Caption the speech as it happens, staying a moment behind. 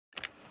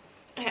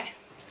Okay.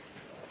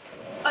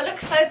 I look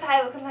so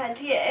pale compared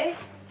to you.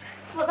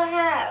 What the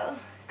hell?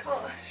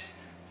 Gosh.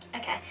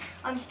 Okay,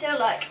 I'm still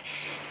like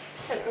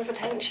centre of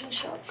attention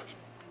shock.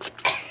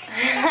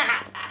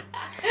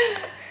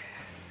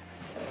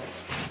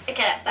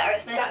 Okay, that's better,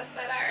 isn't it? That's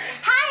better.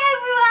 Hi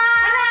everyone!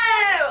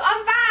 Hello,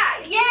 I'm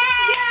back!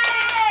 Yay!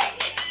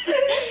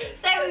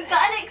 So we've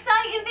got an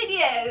exciting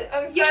video.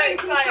 I'm so You're in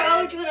excited.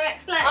 control, do you want to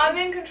explain? I'm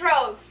in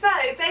control. So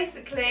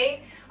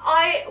basically,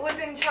 I was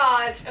in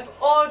charge of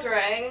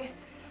ordering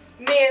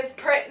Mia's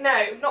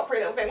not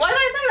Pretty Little Thing. Why did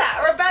I say that?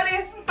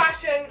 Rebellious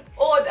fashion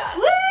order.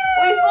 Woo!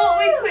 We thought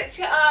we'd switch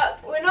it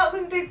up. We're not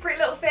going to do Pretty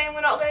Little Thing.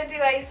 We're not going to do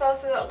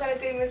ASOS. We're not going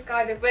to do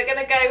Misguided. We're going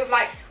to go with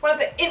like one of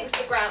the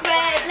Instagram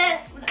brands.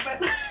 Rebellious.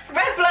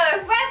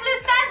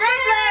 Rebellious fashion.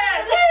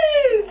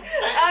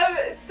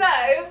 Rebellious.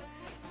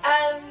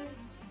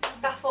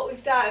 That's what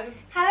we've done.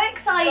 How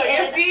excited!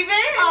 Got your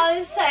viewing?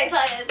 I'm so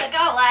excited. I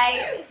can't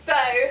wait.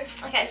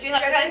 So. Okay, should we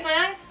like close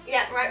my eyes?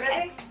 Yeah. Right.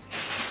 Ready?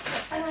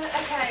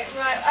 Okay.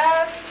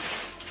 Right.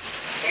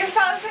 We're going to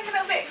start with something a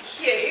little bit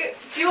cute.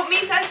 Do you want me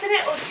to open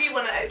it or do you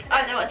want to open it?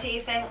 I don't know, what do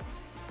you think?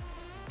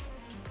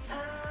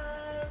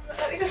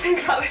 Let me just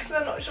think about this.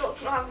 I'm not sure what's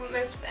going to happen with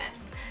this bit.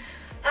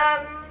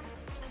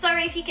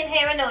 Sorry if you can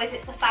hear a noise,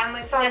 it's the fan. We're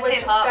We're too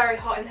just hot. very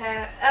hot in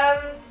here.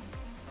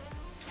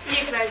 You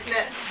can open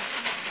it.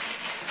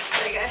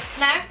 There you go.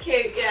 No? It's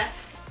cute, yeah.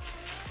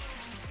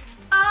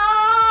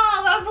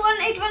 Oh, I've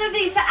wanted one of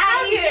these for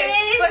ages.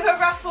 It's like a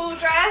ruffle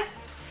dress.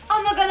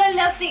 Oh my god, I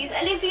love these.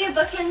 Olivia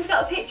Buckland's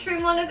got a picture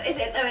in one of,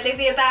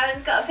 Olivia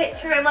Bowen's got a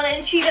picture in one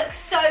and she looks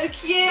so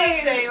cute.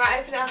 Actually,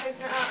 right, open it up, open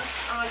it up.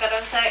 Oh my god,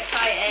 I'm so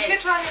excited. You can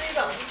try these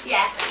on.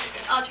 Yeah,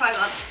 I'll try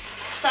one.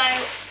 So,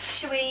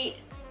 should we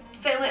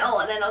film it all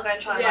and then I'll go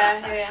and try one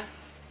after? Yeah.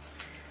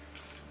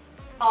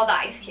 Oh,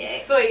 that is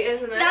cute. Sweet,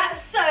 isn't it?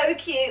 That's so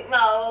cute,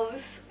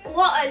 Moles.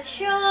 What a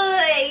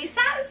choice.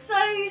 That's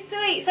so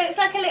sweet. So it's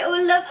like a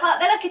little love heart.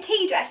 They're like a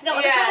tea dress, is that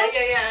what they're called?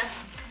 Yeah.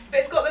 But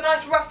it's got the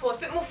nice ruffle, it's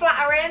a bit more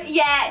flattering.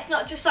 Yeah, it's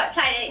not just like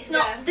plain. It's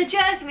not the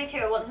jersey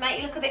material ones make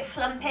you look a bit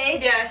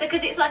flumpy. Yeah. So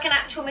because it's like an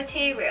actual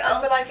material. I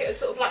feel like it would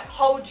sort of like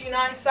hold you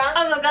nicer.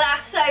 Oh my god,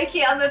 that's so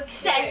cute. I'm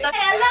obsessed. Yeah.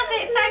 Hey, I love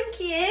it. Thank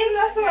you.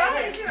 That's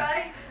alright. You're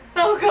right.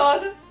 Oh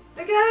god.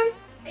 Okay.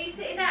 Are you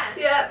sitting down?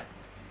 Yeah.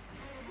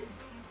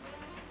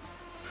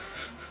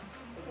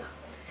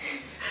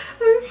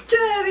 I'm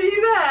scared, are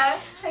you there?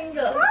 Hang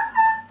on.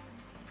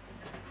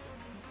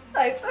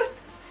 Open.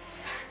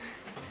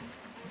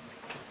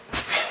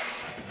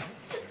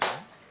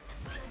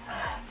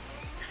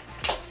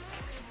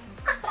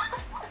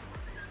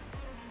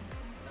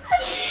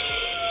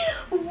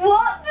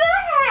 What the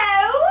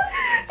hell?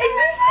 Is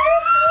this for a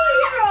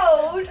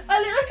 4-year-old? I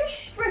look like a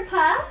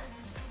stripper.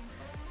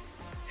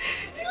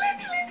 You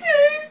literally do.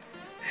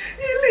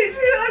 You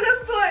literally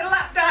look like a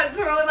lap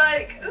dancer or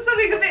like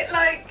something a bit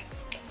like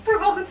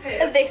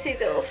provocative. This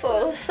is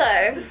awful. So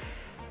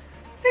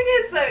Thing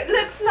is though, it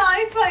looks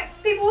nice, like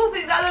people will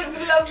think that looks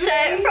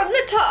lovely. from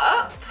the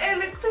top, It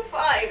looks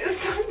fine.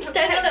 It's not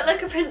don't I look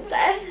like a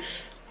princess?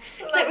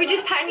 Like we're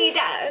just patting you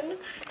down.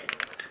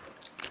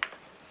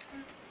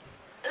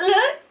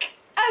 Look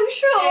how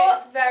short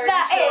It's very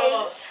that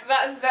short. is.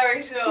 That's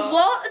very short.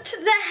 What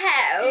the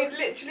hell? You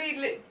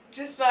literally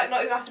just like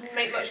not even have to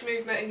make much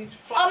movement and you just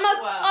flash Oh my,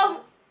 the world.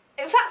 oh,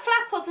 if that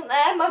flap wasn't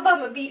there, my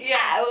bum would be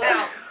out.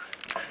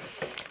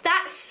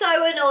 That's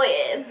so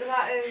annoying.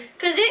 That is.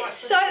 Because it's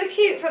so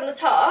cute from the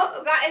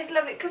top. That is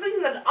lovely. Because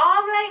the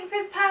arm length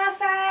is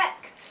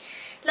perfect.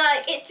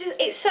 Like,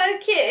 it's so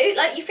cute.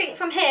 Like, you think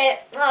from here,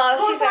 oh,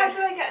 What she's size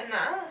are they getting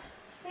that?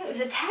 I think it was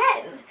a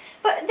 10.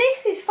 But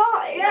this is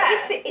fine. Yeah.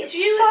 Like, it's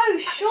so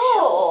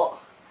short.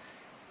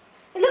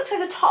 It looks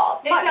like a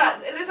top. It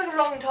does. It looks like a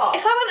long top.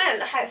 If I went out of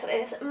the house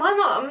like this, my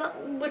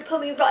mum would pull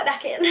me right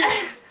back in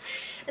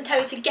and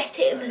tell me to get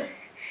in.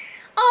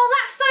 Oh,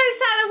 that's so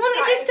sad. I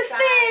wanted this to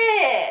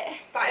fit.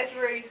 That is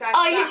really sad.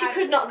 I literally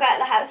could not go out of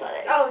the house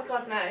like this. Oh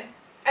god, no.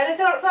 And I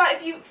thought like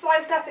if you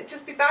sized up, it'd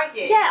just be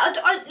baggy. Yeah,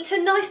 it's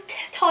a nice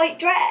tight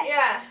dress.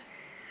 Yeah.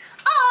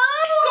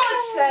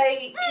 Oh! God's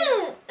sake.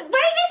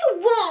 Rate this a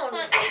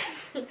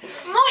 1.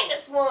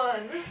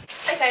 -1.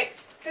 Okay,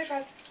 go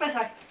try. Oh,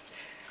 sorry.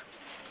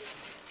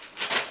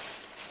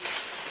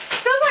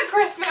 Feels like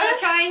Christmas. I'll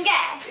try and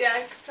guess.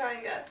 Yeah, try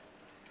and get.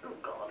 Oh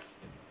god.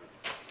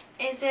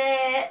 Is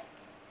it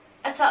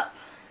a top?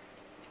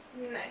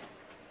 No. No.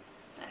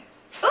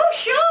 Oh,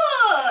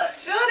 short!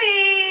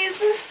 Shorties!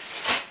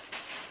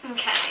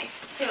 Okay,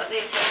 let's see what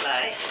these look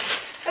like.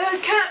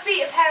 Can't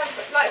beat a pair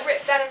of like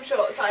ripped denim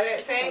shorts, I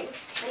don't think.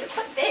 They look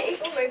quite big.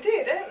 Oh, they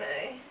do, don't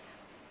they?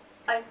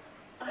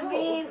 I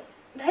mean,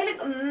 they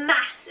look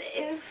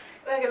massive.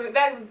 They're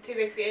too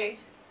big for you.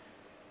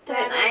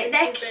 Don't they?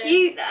 They're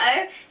cute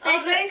though.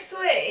 Are they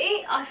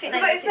sweet? I think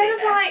they're instead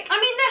of like. I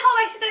mean, they're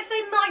high-waisted though, so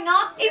they might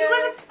not. Even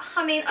with a,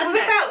 I mean, I don't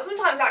With a know. belt,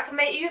 sometimes that can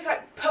make you just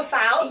like puff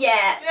out.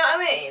 Yeah. Do you know what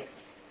I mean?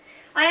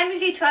 I am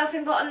usually 12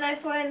 in bottom though,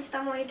 so I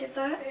understand why you did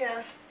that.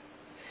 Yeah.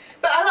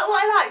 But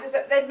what I like is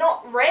that they're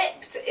not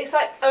ripped. It's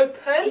like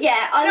open.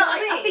 Yeah, Do you know what I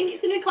mean? I think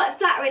it's going to be quite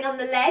flattering on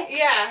the legs.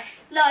 Yeah.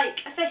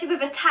 like, especially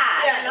with a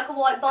tag and like a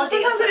white body.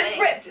 Sometimes or when it's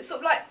ripped, it sort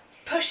of like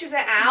pushes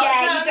it out.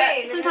 Yeah, you know you what don't. I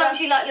mean? Sometimes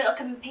you like look like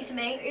a piece of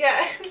meat.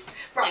 Yeah,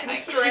 wrapped in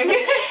string.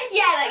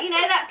 Yeah, like you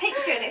know that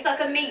picture, and it's like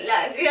a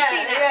meatloaf. Yeah,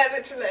 yeah,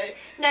 literally.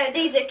 No,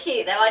 these are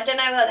cute though. I don't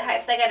know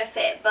if they're gonna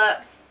fit,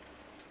 but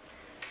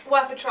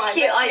worth a try.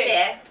 Cute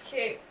idea.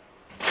 Cute.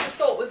 The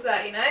thought was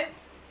there, you know.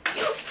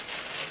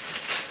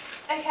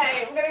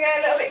 Okay, I'm gonna go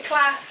a little bit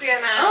classier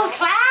now. Oh,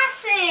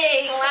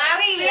 classy!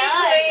 Classy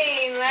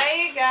queen. There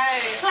you go.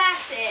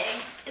 Classy.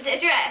 Is it a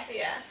dress?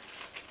 Yeah.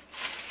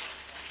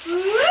 Woo!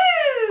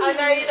 I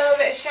know you love a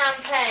bit of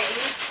champagne.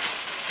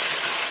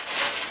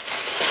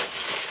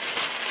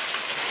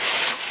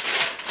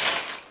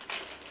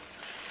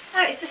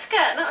 Oh, it's a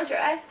skirt, not a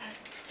dress.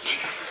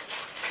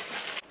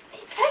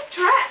 It's a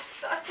dress.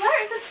 I swear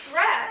it's a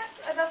dress.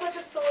 I never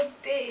just saw a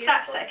D.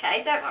 That's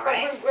okay, don't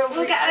worry.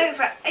 We'll get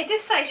over it. It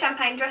does say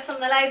champagne dress on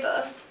the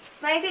label.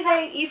 Maybe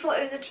you thought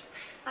it was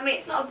I mean,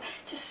 it's not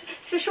just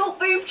it's a short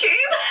boob tube.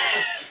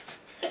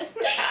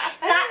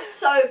 That's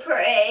so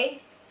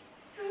pretty.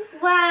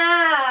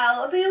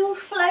 Wow, it'll be all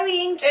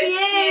flowy and cute.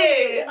 It's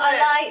cute, I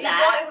like that.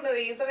 You wanted one of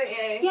these, haven't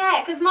you?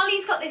 Yeah, because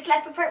Molly's got this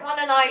leopard print one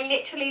and I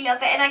literally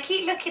love it and I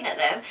keep looking at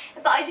them,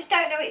 but I just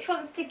don't know which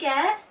ones to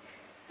get.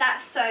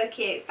 That's so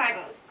cute. Thanks.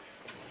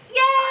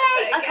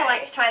 Yay! Okay. I can't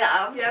wait to try that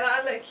on. Yeah,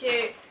 that'd look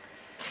cute.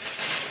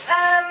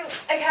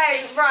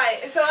 Okay,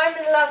 right, so I'm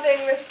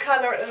loving this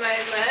colour at the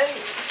moment.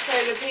 Show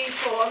the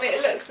people. I mean,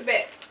 it looks a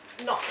bit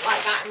not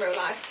like that in real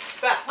life,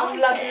 but I'm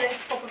loving this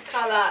pop of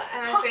colour,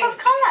 and I think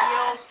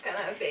you're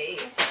gonna be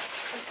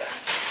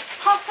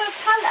obsessed. Pop of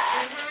colour?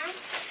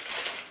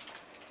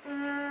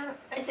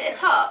 Is it a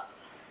top?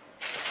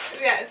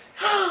 Yes.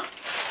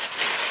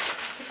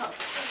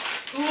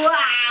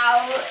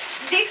 Wow!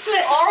 This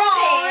looks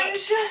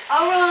orange. sick.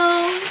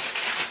 Orange.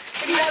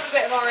 We have a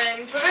bit of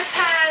orange with a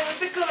tan, with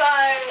the glow.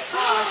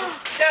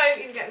 Oh, don't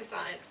even get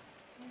inside.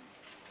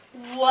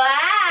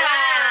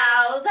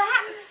 Wow,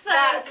 that's so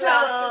cool.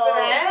 Lush,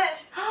 isn't it?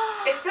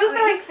 It feels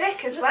very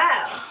thick as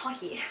well. Oh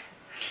yeah.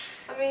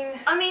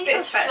 I mean,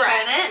 it's stretched, isn't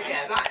it?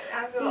 Yeah, that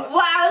has a lot of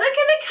wow, look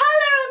at the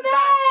colour on there.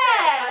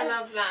 I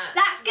love that.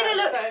 That's gonna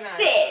look so nice.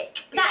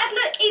 sick. Yeah. That'd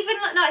look even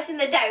nice in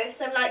the day with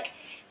some like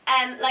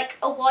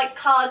a white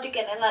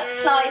cardigan and like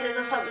sliders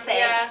or something.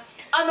 Yeah.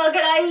 Oh my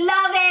god, I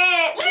love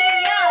it!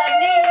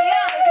 Neon!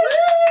 Woo!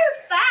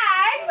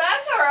 Thanks!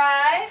 That's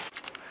alright.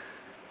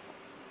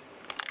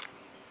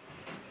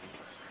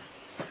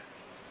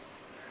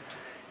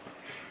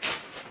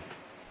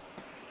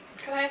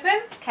 Can I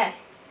open? Okay.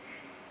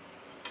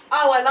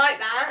 Oh, I like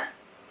that.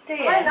 Do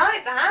you? I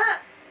like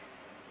that.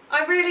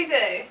 I really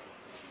do.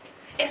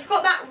 It's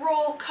got that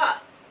raw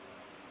cut.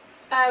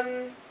 I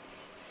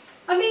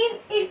mean,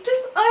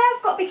 I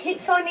have got big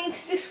hips, so I need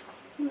to just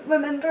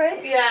remember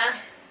it. Yeah.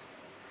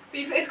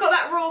 It's got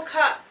that raw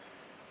cut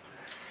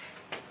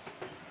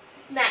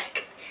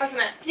neck, hasn't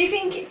it? Do you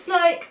think it's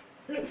like,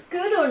 looks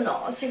good or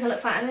not? Do you think I look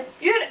fat in it?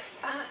 You don't look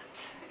fat.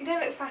 You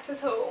don't look fat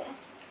at all.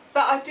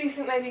 But I do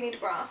think maybe you need a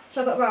bra.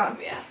 So I've got a bra?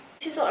 Yeah.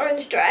 This is the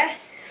orange dress.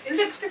 It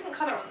looks different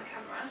colour on the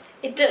camera.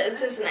 It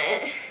does, doesn't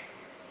it?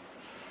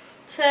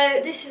 So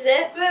this is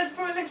it. But it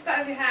probably looks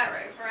better with your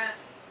hair over it.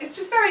 It's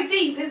just very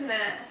deep, isn't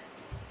it?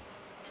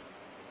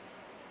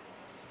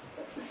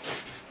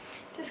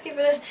 Just give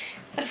it a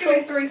Give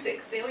it a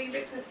 360 or you a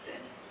bit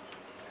twisted.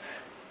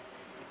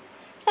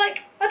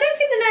 Like, I don't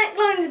think the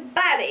neckline's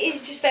bad, it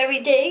is just very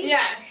deep.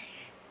 Yeah.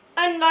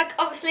 And like,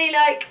 obviously,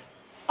 like,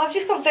 I've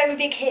just got very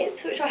big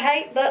hips, which I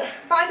hate, but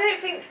I don't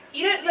think,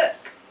 you don't look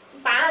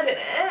bad in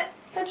it.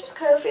 they're just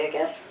curvy, I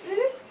guess.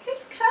 It's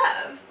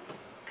curve.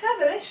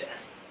 Curvilicious.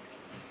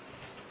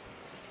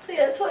 So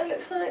yeah, that's what it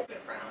looks like. A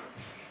bit brown.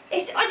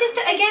 Again,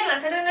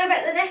 like, I don't know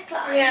about the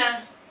neckline.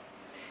 Yeah.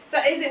 So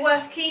is it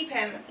worth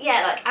keeping?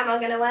 Yeah, like, am I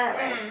going to wear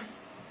it?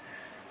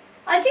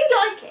 I do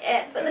like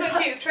it, but It would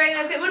look cute with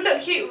trainers. It would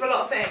look cute with a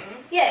lot of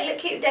things. yeah, it look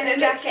cute with denim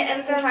jacket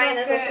and some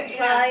trainers or some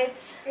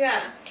slides.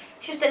 Yeah.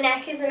 It's just the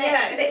neck, isn't it?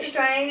 Yeah, it's a bit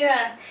strange.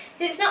 Yeah.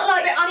 It's not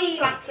like A bit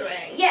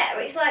unflattering. Yeah,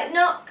 it's like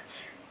not.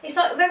 It's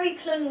like very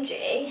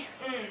plungy.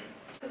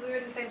 Because we're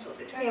in the same sort of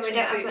situation. Yeah, we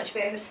don't have much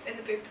boobs in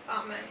the boob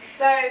department.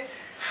 So I'd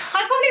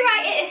probably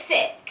rate it a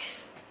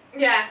 6.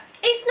 yeah.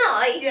 It's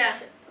nice. Yeah.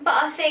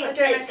 But I think I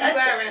don't know if you'd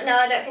wear it. No,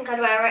 I don't think I'd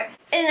wear it.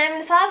 In the name of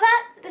the Father,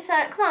 the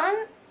Son, come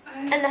on,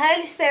 and the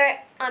Holy Spirit,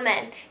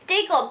 Amen.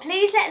 Dear God,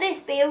 please let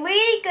this be a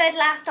really good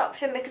last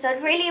option because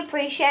I'd really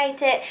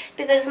appreciate it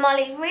because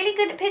Molly's really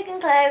good at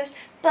picking clothes,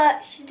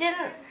 but she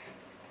didn't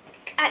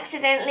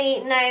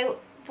accidentally know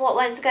what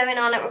was going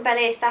on at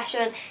Rebellious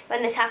Fashion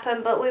when this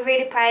happened, but we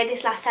really pray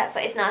this last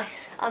outfit is nice.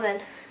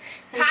 Amen.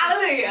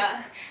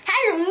 Hallelujah.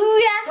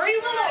 Hallelujah.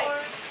 Praise the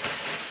Lord.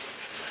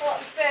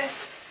 What's this?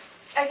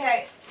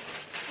 Okay.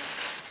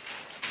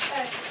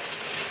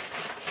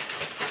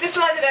 This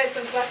one I did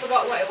open because I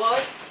forgot what it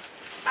was.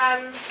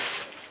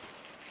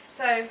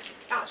 So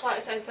that's why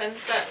it's open,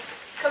 but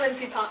come in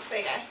 2 parts, there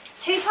you go.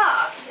 2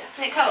 parts?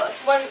 Yeah. Is it co-ord?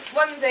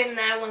 One's in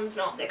there, one's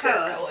not. Is it It's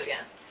co-ord? co-ord,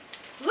 yeah.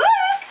 Woo!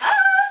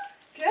 Co-ord!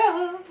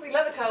 Yeah, we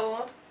love a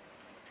co-ord.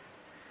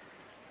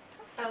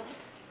 Oh,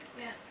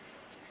 yeah.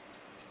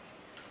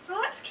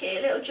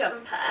 cute, little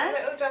jumper. A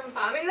little jumper.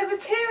 I mean, the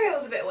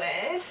material's a bit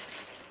weird.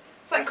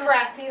 It's like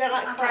crepe. You don't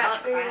like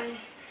crepe, do you?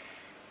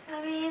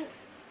 I mean,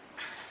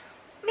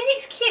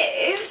 it's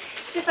cute.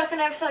 Just like an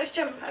oversized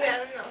jumper.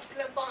 Yeah, and that's the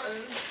little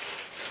buttons.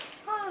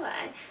 Are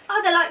they?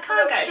 Oh, they're like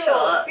cargo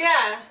shorts.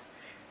 Yeah.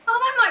 Oh,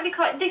 that might be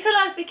quite. This will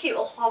either be cute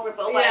or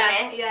horrible, won't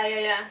it?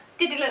 Yeah.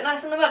 Did it look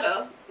nice on the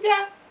model?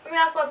 Yeah. I mean,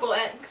 that's why I bought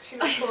it, because she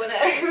was bought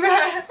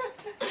it.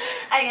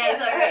 Okay,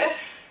 sorry.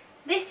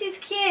 This is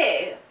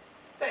cute.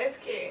 That is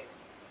cute.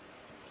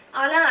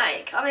 I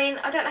like. I mean,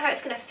 I don't know how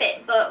it's going to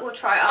fit, but we'll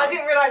try it on. I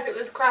didn't realise it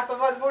was crap.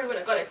 Otherwise I probably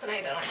wouldn't have got it, because I know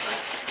you don't like that.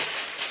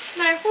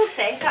 No, we'll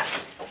see.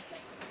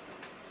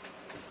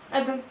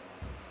 Open.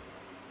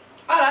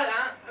 I like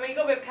that. I mean, you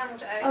got a bit of camel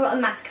toe. I've got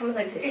a massive camel toe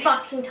because it's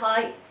fucking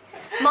tight.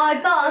 My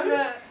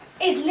bum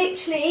is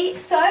literally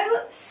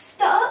so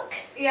stuck.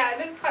 Yeah,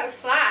 it looks quite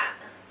flat.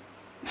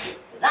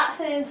 That's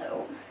an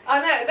insult. I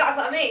know, that's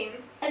what I mean.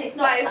 And it's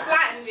not like, it's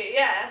flattened you,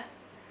 yeah.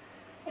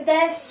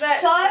 They're so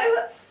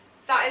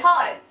that is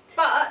tight.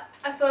 But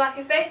I feel like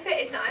if they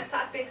fitted nice,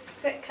 that'd be a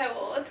sick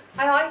co-ord.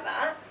 I like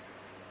that.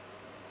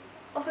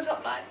 What's the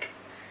top like?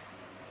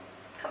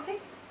 Comfy?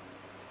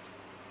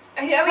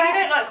 Oh, yeah, I mean, you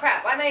don't like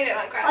crap. I know you don't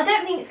like crap. I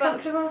don't think it's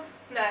comfortable.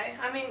 No,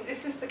 I mean,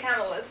 it's just the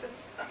camel. It's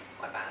just, that's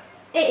quite bad.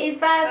 It is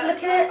bad.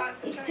 Look at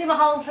it. You can see my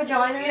whole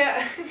vagina.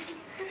 Yeah.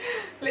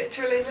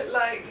 Literally look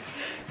like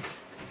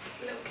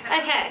little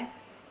camel. Okay.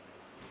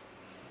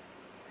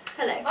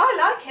 Hello.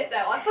 I like it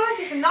though. I feel like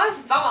it's a nice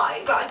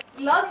vibe. But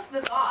I love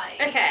the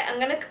vibe. Okay, I'm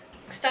going to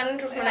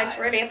stand with my legs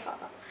really apart.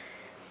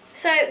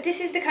 So, this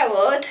is the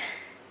co-ord.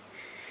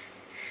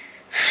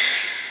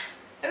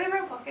 Are they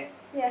real pockets?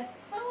 Yeah.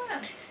 Oh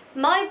wow.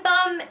 My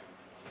bum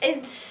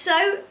is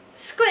so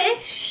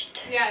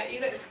squished. Yeah, you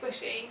look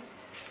squishy.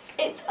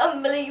 It's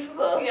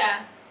unbelievable.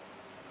 Yeah.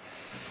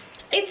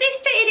 If this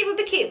fitted, it would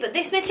be cute, but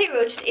this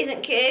material just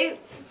isn't cute.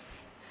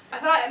 I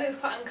feel like it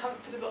looks quite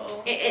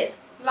uncomfortable. It is.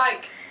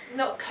 Like,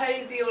 not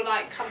cosy or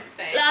like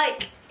comfy.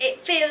 Like,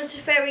 it feels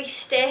very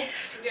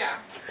stiff. Yeah.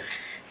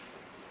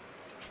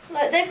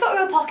 Like, they've got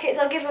real pockets,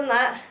 I'll give them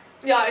that.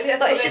 Yeah, I do.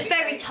 But it's just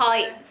very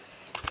tight.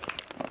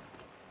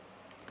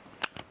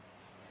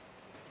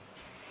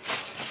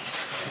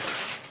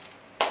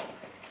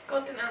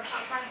 God, didn't have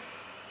that breath.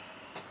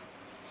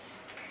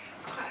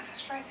 It's quite a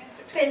frustrating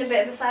situation. Been a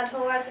bit of a sad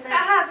haul, hasn't it? It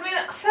has. I mean,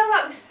 I feel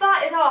like we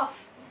started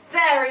off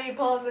very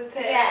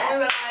positive. Yeah. We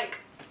were like,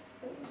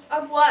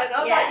 I've won. I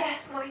was Yeah. like,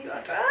 yes, Molly, you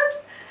are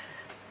good.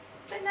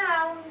 But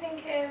now I'm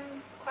thinking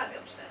quite the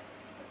opposite.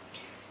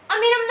 I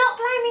mean, I'm not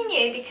blaming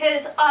you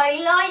because I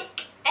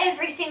like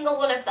every single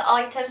one of the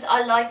items.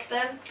 I like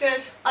them.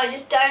 Good. I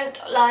just don't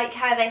like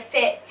how they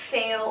fit,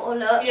 feel or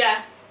look.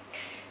 Yeah.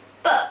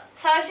 But,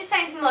 so I was just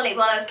saying to Molly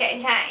while I was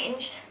getting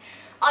changed,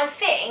 I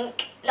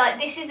think, like,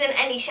 this isn't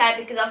any shade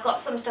because I've got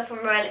some stuff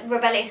from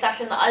Rebellious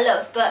fashion that I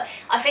love, but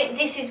I think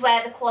this is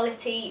where the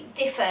quality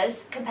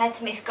differs compared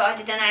to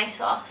Misguided and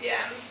ASOS. Yeah.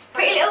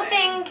 Pretty Little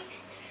Thing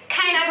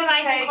can have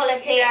amazing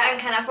quality and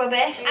can have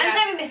rubbish, and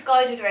so with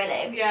Misguided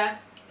really. Yeah.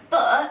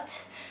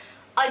 But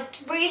I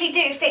really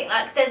do think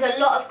like there's a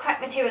lot of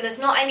crap material. There's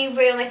not any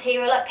real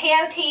material. Like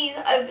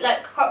PLTs,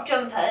 like crop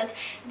jumpers,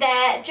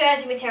 they're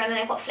jersey material and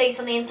they've got fleece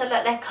on the inside.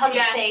 Like they're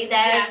comfy.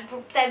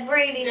 They're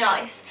really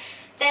nice.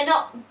 They're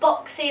not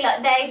boxy.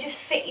 Like they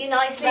just fit you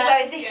nicely.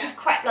 Whereas this is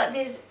crap. Like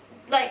there's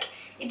like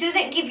it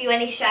doesn't give you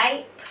any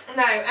shape.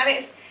 No,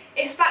 and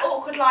it's that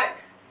awkward like.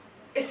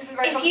 This isn't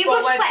very if you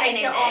were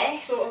sweating in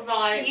this, sort of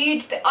vibe.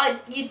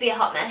 you'd be a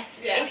hot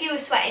mess. Yeah. If you were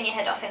sweating your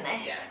head off in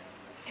this. Yeah.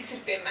 It'd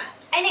just be a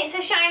mess. And it's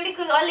a shame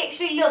because I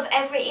literally love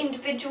every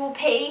individual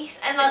piece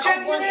and like Do you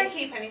I want want to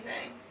keep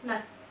anything?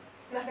 No.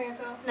 Nothing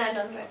at all? No,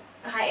 none of it.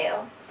 I hate it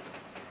all.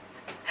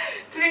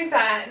 To be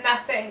fair,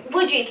 nothing.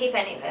 Would you keep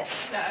any of it?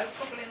 No,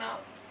 probably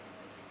not.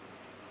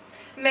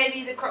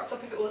 Maybe the crop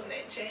top if it wasn't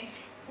itchy.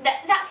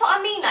 That's what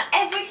I mean, like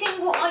every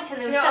single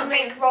item there was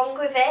something wrong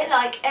with it,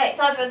 like it's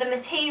either the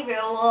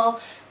material or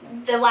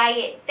the way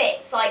it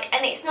fits, like,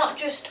 and it's not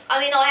just,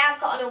 I mean I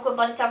have got an awkward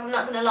body type, I'm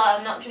not going to lie,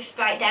 I'm not just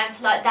straight down,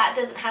 so like that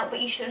doesn't help,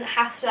 but you shouldn't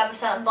have to have a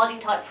certain body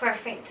type for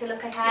everything to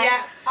look okay.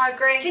 Yeah, I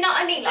agree. Do you know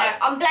what I mean?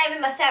 Like I'm blaming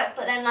myself,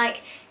 but then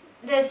like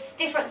there's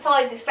different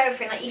sizes for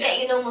everything, like you get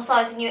your normal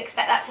size and you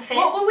expect that to fit.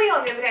 What were we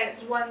on the other day that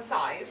was one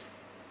size?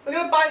 We were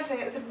going to buy something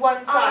that said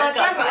one size. Oh my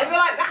God, and we were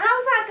like, how's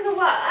that going to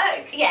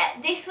work? Yeah,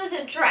 this was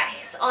a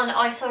dress on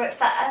I Saw It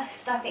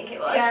First, I think it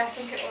was. Yeah, I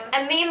think it was.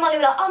 And me and Molly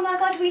were like, oh my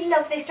God, we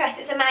love this dress,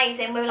 it's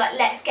amazing. We were like,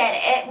 let's get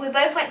it. We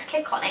both went to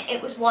click on it,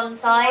 it was one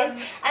size.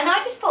 And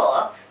I just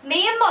thought,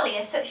 me and Molly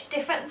are such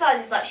different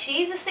sizes. Like,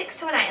 she's a 6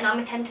 to an 8 and I'm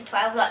a 10 to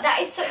 12. Like, that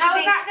is such How a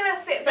big... is that going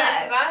to fit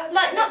both of us?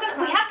 Like, not gonna,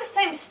 we have the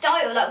same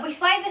style. Like, we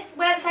wear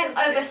the same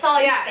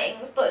oversized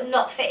things, but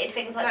not fitted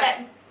things like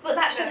that. But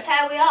that's just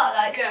how we are,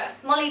 like,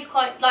 Molly's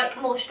quite, like,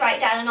 more straight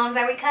down and I'm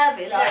very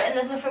curvy, like, and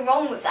there's nothing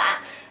wrong with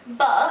that,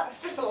 but...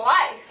 It's just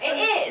life.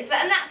 It is,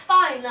 and that's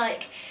fine,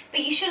 like, but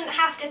you shouldn't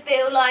have to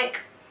feel like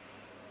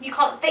you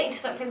can't fit into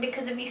something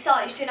because of your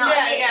size, do you know what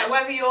I mean? Yeah,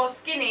 whether you're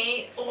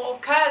skinny or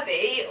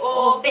curvy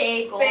or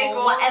big or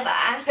whatever,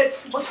 or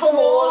small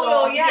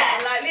tall or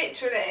yeah, like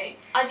literally.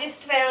 I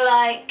just feel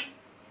like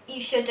you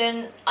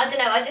shouldn't, I don't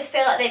know, I just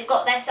feel like they've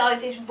got their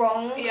sizes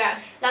wrong. Yeah.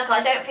 Like,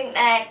 I don't think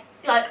they're,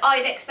 like,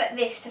 I'd expect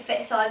this to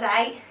fit a size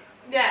 8.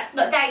 Yeah.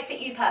 Like, they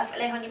fit you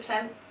perfectly,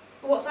 100%.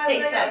 What size are they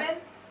getting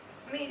in?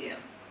 Medium.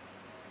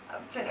 I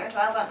think they're a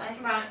 12, aren't they?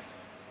 Right.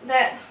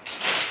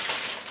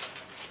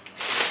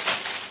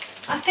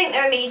 I think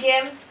they're a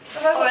medium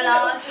or a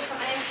large or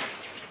something.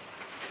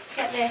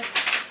 Get this.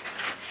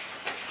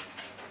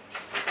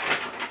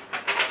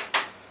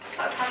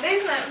 That's handy,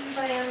 isn't it?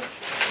 Brilliant.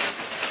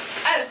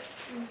 Oh.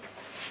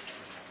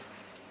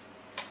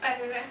 Oh,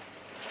 here we go.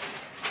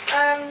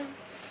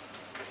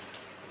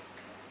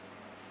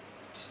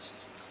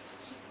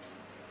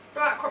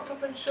 Right, crop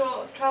top and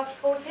shorts, 12 to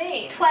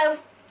 14. 12.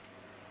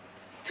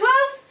 12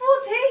 to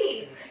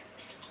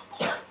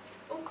 14?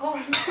 Oh, God.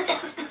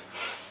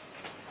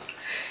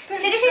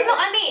 See, this is what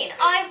I mean.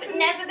 I've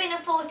never been a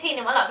 14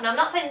 in my life, and I'm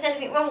not saying there's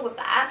anything wrong with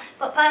that,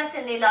 but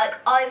personally, like,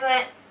 I'm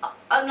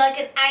like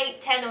an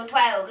 8, 10 or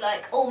 12,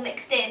 like, all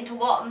mixed into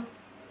one.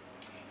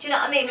 Do you know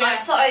what I mean? Yeah.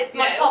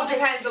 My top,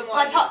 depends on what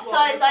my top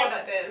size, like,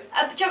 is.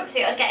 a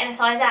jumpsuit I'd get in a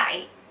size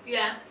 8.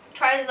 Yeah.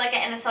 Trousers I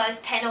get in a size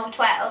 10 or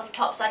 12,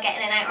 tops I get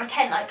in an 8 or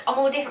 10, like, I'm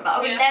all different, but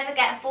I would never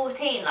get a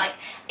 14, like,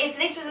 if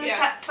this was a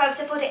 12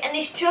 to 14, and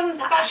this jumper...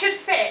 That should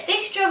fit.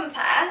 This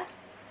jumper...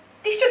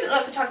 This doesn't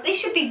look a top. This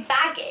should be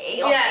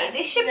baggy on me.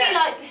 This should be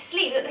like the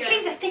sleeve. The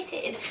sleeves are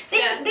fitted.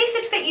 This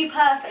would fit you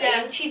perfectly.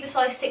 And she's a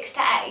size 6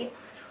 to 8.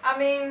 I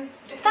mean,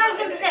 1000%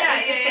 this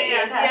would fit you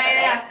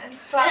perfectly. And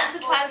that's a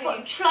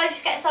 12. Shall I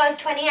just get a size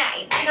 28?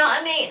 You know what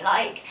I mean?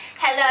 Like,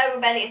 hello,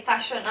 Rebellious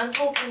Fashion. I'm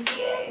talking to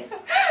you.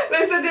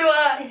 Listen to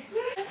us.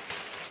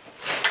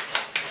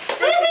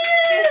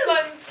 This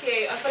one's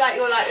cute. I feel like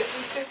you're like, this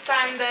is just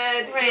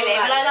standard. Really?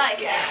 Well, I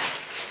like it.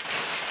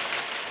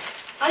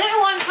 I don't know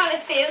why I'm trying to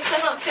feel because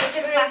I'm not feeling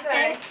good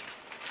plastic.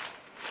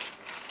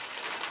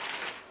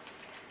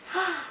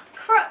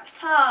 Crop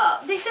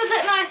top. This would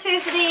look nice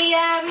with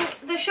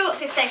the shorts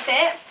if they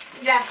fit.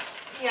 Yes,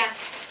 yes.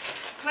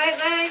 Won't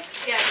they?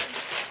 Yeah.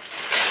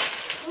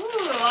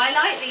 Ooh, I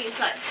like these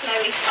like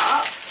flowy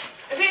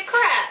tops. Is it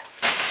crepe?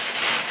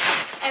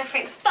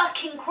 Everything's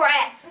fucking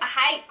crepe. I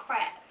hate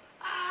crepe.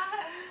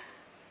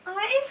 Oh,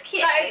 it is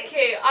cute. That is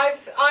cute.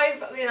 I've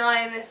been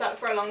eyeing this up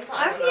for a long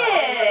time. Have you?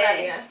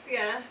 Rebellious,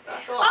 yeah. So I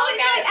thought, oh,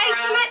 it's like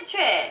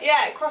asymmetric.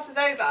 Yeah, it crosses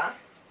over.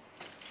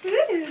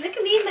 Ooh, look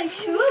at me in my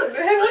shorts. Look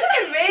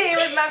at me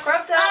with my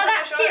crop top. Oh,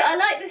 that's cute. I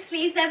like the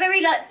sleeves. They're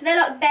very like, they're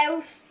like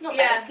bells, not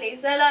bell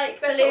sleeves. They're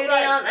like balloony, sort of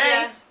like, aren't they?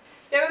 Yeah.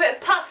 You have a bit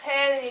of puff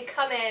here and you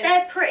come in.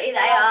 They're pretty, they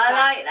are. I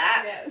like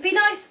that. Yeah. It'd be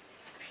nice.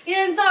 You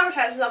know them Zara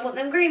trousers, I want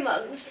them green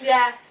ones.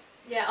 Yeah.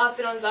 Yeah, I've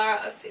been on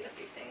Zara. I've seen a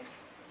few things.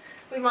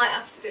 We might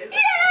have to do this. Yeah,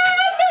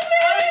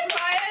 lovely!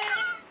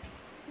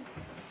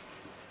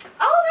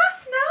 Oh,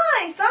 that's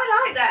nice. I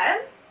like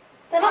them.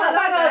 They're not that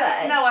bad, are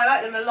they? No, I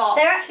like them a lot.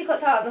 They're actually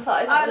quite tight on the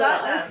thighs. I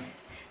like them.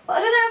 But I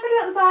don't know if I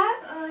got the back.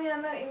 Oh yeah, I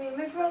know what you mean.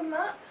 Maybe roll them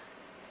up.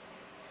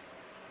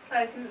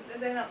 Oh,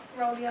 they're not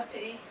rolly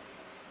uppy.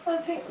 I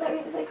think that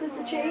makes like with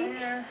the cheek.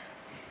 Yeah.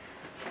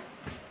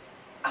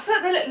 I feel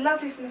like they look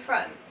lovely from the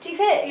front. Do you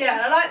think?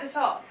 Yeah, I like the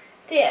top.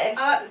 Do you?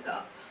 I like the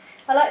top.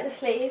 I like the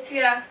sleeves.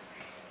 Yeah.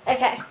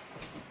 Okay.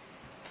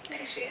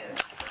 There she is.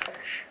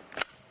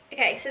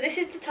 Okay, so this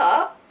is the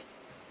top.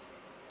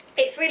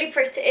 It's really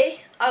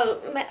pretty. There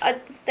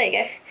you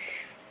go.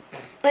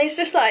 It's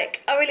just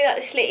like, I really like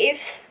the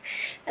sleeves.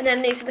 And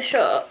then these are the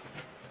shorts.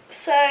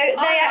 So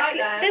they actually,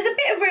 there's a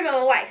bit of room on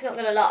my waist, not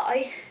gonna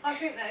lie. I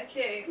think they're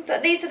cute.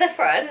 But these are the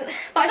front.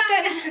 But I just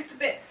don't know. Just a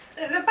bit.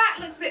 The back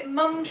looks a bit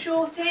mum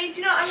shorty.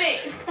 Do you know what I mean?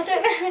 I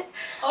don't know.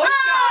 Oh,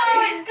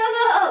 it's gone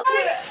up.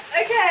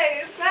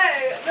 Okay,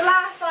 so the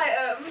last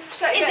item.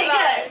 Is it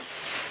good?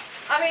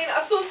 I mean,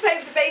 I've sort of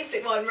saved the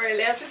basic one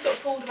really. I've just sort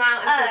of pulled them out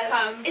as they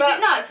come. Is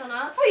it nice or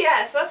not? Oh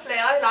yeah, it's lovely.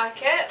 I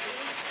like it.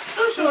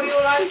 I'm sure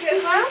you'll like it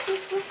as well.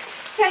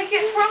 Take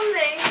it from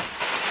me.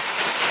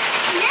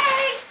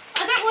 Yay!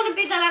 I don't want to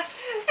be the last.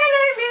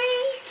 Hello,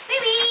 Ruby.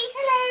 Ruby.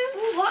 Hello.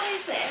 Ooh, what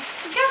is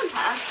this? A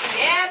jumper?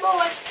 Yeah,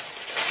 boy.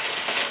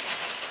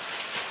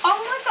 Oh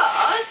my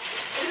god.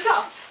 Is it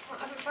soft?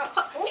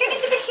 Do you think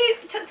it's a bit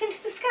cute tucked into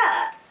the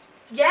skirt?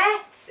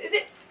 Yes. Is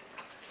it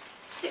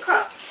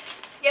cropped?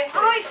 Yes,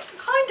 oh, it's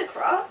kind of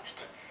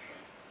cropped.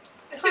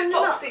 It's a bit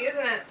boxy,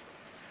 isn't it?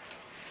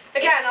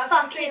 Again, it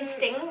fucking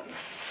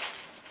stinks.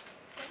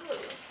 Ooh.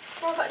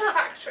 Smells like a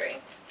factory.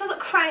 Smells like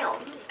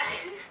crayons.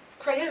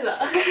 Crayola.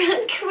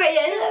 Crayola.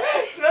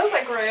 Smells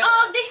like Crayola.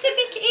 Oh, this would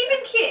be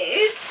even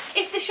cute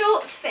if the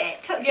shorts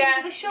fit, tucked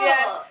into the shorts.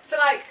 Yeah. So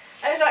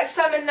like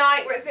summer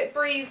night where it's a bit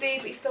breezy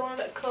but you still want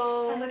to look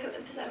cool. Let's look at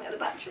the percent of the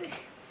battery.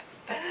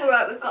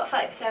 Alright, we've got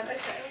 5%. Okay,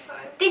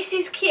 fine. This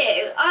is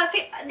cute. I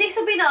think this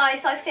will be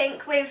nice, I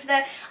think, with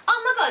the...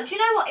 Oh my god, do you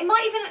know what? It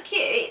might even look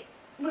cute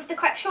with the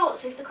crepe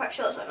shorts, if the crepe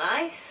shorts are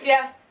nice.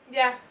 Yeah,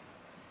 yeah.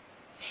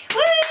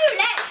 Woo!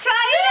 Let's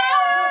try it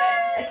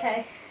out!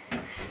 Okay.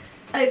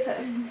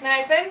 Open.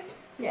 Now open?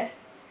 Yeah.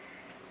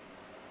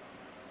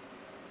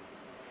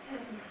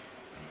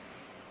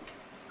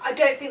 I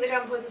don't think the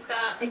jumper with the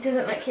skirt. It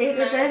doesn't look cute,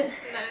 does it?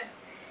 No.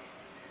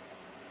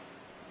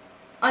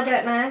 I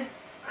don't know.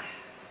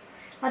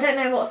 I don't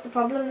know what's the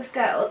problem, the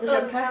skirt or the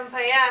jumper. The jumper,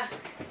 yeah.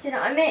 Do you know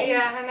what I mean?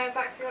 Yeah, I know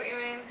exactly what you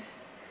mean.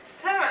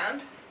 Turn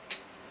around.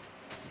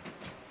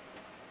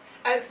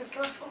 Oh, it's just a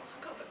ruffle.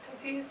 I got a bit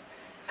confused.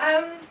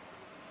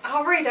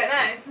 I really don't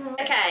know.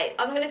 Okay,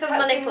 I'm going to cover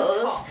my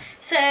nipples.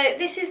 So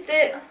this is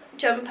the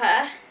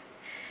jumper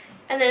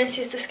and then this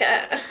is the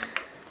skirt.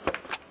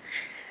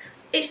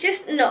 It's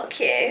just not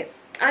cute.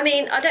 I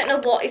mean, I don't know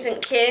what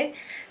isn't cute,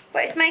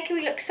 but it's making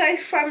me look so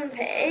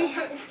frumpy.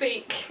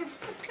 Feet.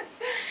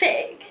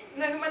 Thick.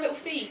 No, my little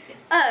feet.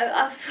 Oh,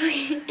 I thought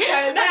you... No,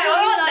 I'm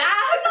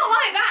not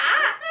like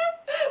that.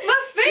 My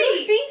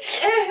feet.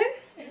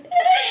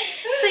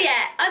 So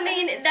yeah, I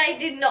mean, they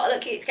do not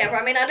look cute together.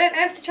 I mean, I don't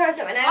know if to try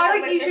something else. I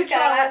think you should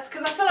try this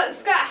because I feel like the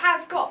skirt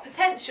has got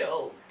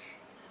potential.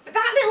 But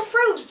that little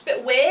frill's just a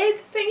bit weird,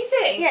 don't you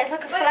think? Yeah, it's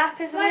like a flap,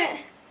 isn't it?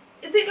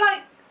 Is it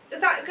like,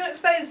 is that going to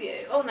expose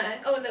you? Oh no,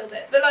 oh a little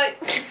bit. But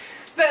like,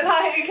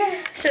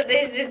 So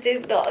this just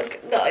is not a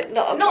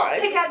not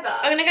together.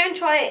 I'm gonna go and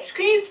try it.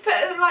 Can you put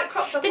it like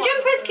cropped up? The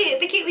jumper is cute, it'd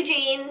be cute with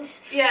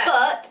jeans. Yeah.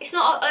 But it's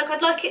not like,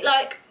 I'd like it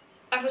like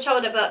over the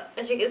shoulder, but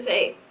as you can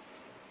see,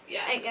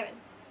 yeah, ain't going.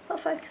 It's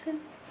not focusing.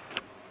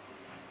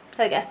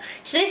 There we go.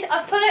 So this,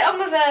 I've put it on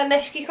with a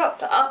meshky crop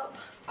top.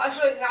 I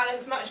feel like that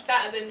looks much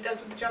better than it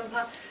does with the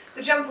jumper.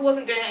 The jumper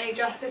wasn't doing it any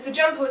justice. The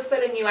jumper was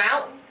filling you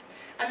out,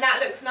 and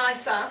that looks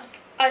nicer.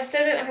 I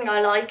still don't think I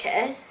like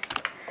it.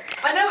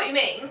 I know what you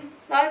mean.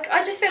 Like,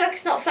 I just feel like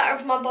it's not flattering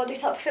for my body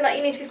type. I feel like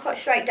you need to be quite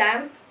straight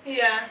down.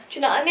 Yeah. Do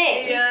you know what I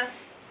mean? Yeah.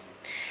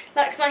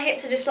 Like, 'cause my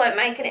hips are just like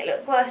making it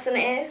look worse than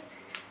it is.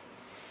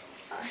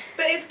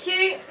 But it's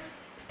cute.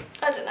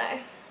 I don't know.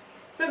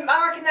 But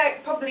I reckon there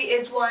probably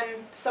is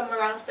one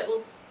somewhere else that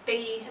will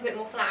be a bit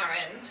more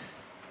flattering.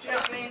 Do you know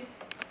what I mean?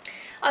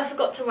 I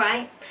forgot to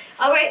rate.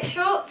 I'll rate the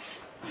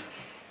shorts.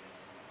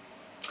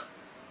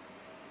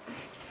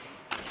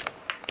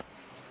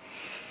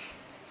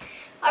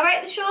 I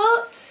rate the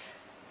shorts.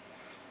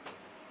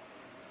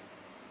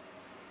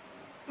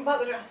 What about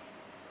the dress?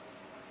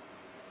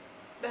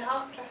 The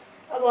half dress?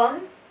 A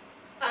 1.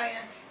 Oh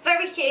yeah.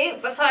 Very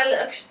cute, but I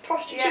look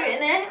prostitute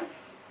in it.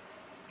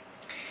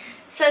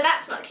 So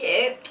that's not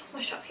cute.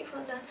 My straps keep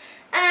falling down.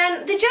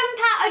 The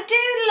jumper I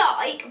do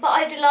like, but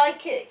I do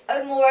like it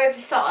more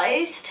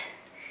oversized.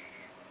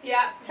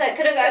 Yeah. So it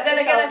could have gone But then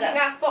for again, I shoulder. think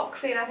that's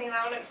boxy and I think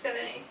that would look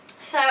silly.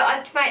 So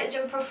I'd rate the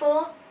jumper a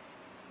 4.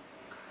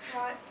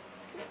 Right.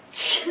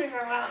 Well,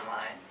 am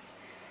I?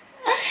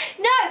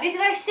 No, because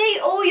I see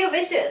all your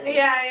visions.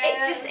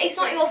 Yeah. It's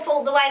not your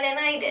fault the way they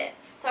made it.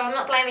 So I'm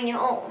not blaming you at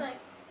all. Nice.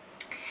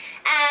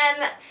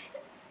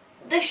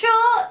 The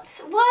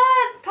shorts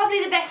were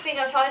probably the best thing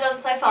I've tried on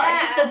so far.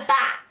 It's just the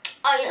back.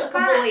 I look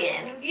like a boy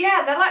in.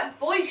 Yeah, they're like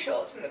boy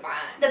shorts in the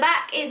back. The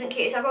back isn't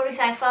cute, so I'd probably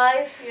say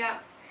 5. Yeah.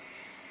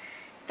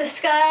 The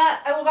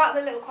skirt. And what about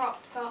the little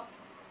crop top?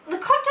 The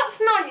crop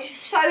top's nice, it's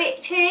just so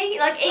itchy.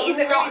 Like, it is is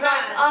it not really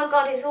nice. bad? Oh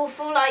god, it's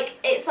awful. Like,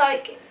 it's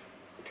like...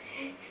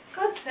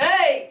 God's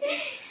sake.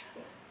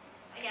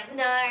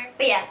 No.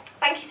 But yeah,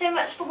 thank you so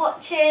much for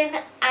watching,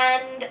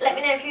 and let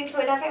me know if you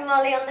enjoyed having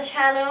Molly on the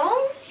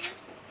channel. It's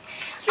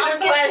been a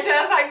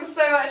pleasure, thanks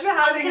so much for I'm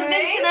having me.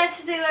 convincing her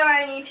to do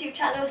her own YouTube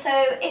channel, so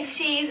if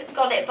she's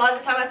got it by the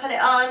time I put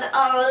it on,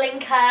 I'll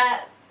link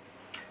her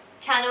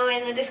channel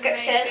in the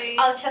description. Maybe.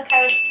 I'll chuck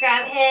her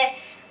Instagram here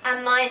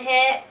and mine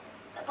here.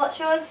 What's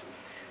yours?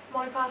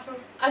 Molly Parsons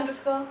 _ And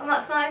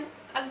what's mine?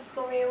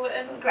 Mia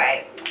Witten.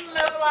 Great. Love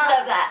that.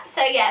 Love that.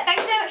 So yeah,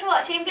 thanks so much for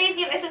watching. Please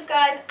give it a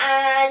subscribe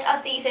and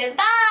I'll see you soon.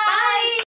 Bye! Bye!